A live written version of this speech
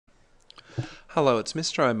Hello, it's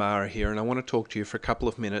Mr. O'Mara here, and I want to talk to you for a couple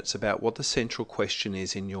of minutes about what the central question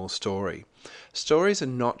is in your story. Stories are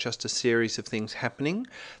not just a series of things happening.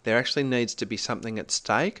 There actually needs to be something at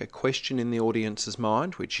stake, a question in the audience's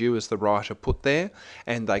mind, which you as the writer put there,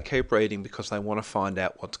 and they keep reading because they want to find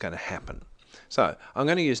out what's going to happen. So, I'm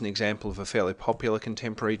going to use an example of a fairly popular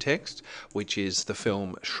contemporary text, which is the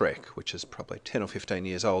film Shrek, which is probably 10 or 15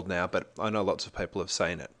 years old now, but I know lots of people have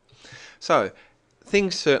seen it. So,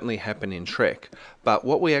 things certainly happen in Shrek, but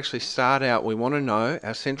what we actually start out, we want to know,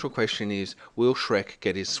 our central question is, will Shrek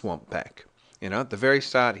get his swamp back? You know, at the very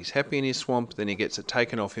start, he's happy in his swamp, then he gets it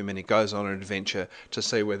taken off him and he goes on an adventure to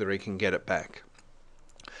see whether he can get it back.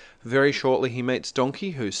 Very shortly, he meets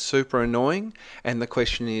Donkey, who's super annoying, and the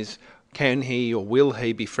question is, can he or will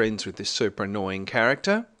he be friends with this super annoying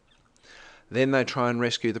character? Then they try and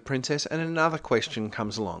rescue the princess, and another question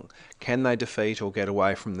comes along. Can they defeat or get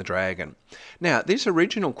away from the dragon? Now, this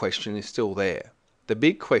original question is still there. The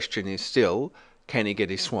big question is still, can he get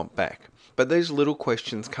his swamp back? But these little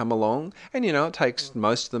questions come along, and it takes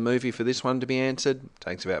most of the movie for this one to be answered. It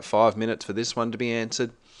takes about 5 minutes for this one to be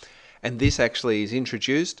answered. And this actually is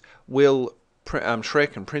introduced. Will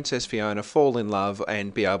Shrek and Princess Fiona fall in love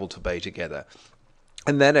and be able to be together?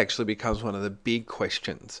 And that actually becomes one of the big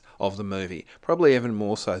questions of the movie, probably even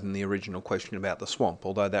more so than the original question about the swamp,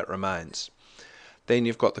 although that remains. Then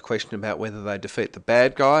you've got the question about whether they defeat the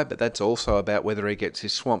bad guy, but that's also about whether he gets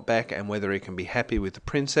his swamp back and whether he can be happy with the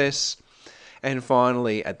princess. And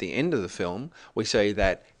finally, at the end of the film, we see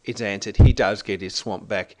that it's answered. He does get his swamp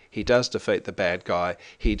back. He does defeat the bad guy.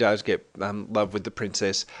 He does get love with the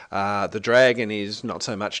princess. The dragon is not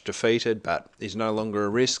so much defeated, but is no longer a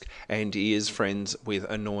risk, and he is friends with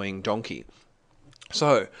annoying Donkey.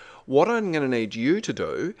 So, what I'm going to need you to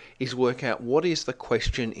do is work out what is the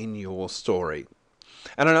question in your story.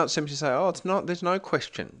 And I know it's simply say, it's not. There's no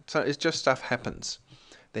question. So it's just stuff happens.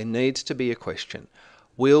 There needs to be a question.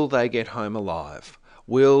 Will they get home alive?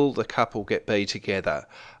 Will the couple be together?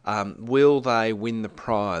 Will they win the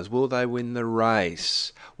prize? Will they win the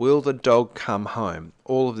race? Will the dog come home?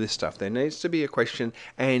 All of this stuff. There needs to be a question,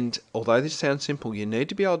 and although this sounds simple, you need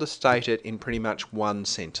to be able to state it in pretty much one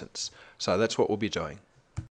sentence. So that's what we'll be doing.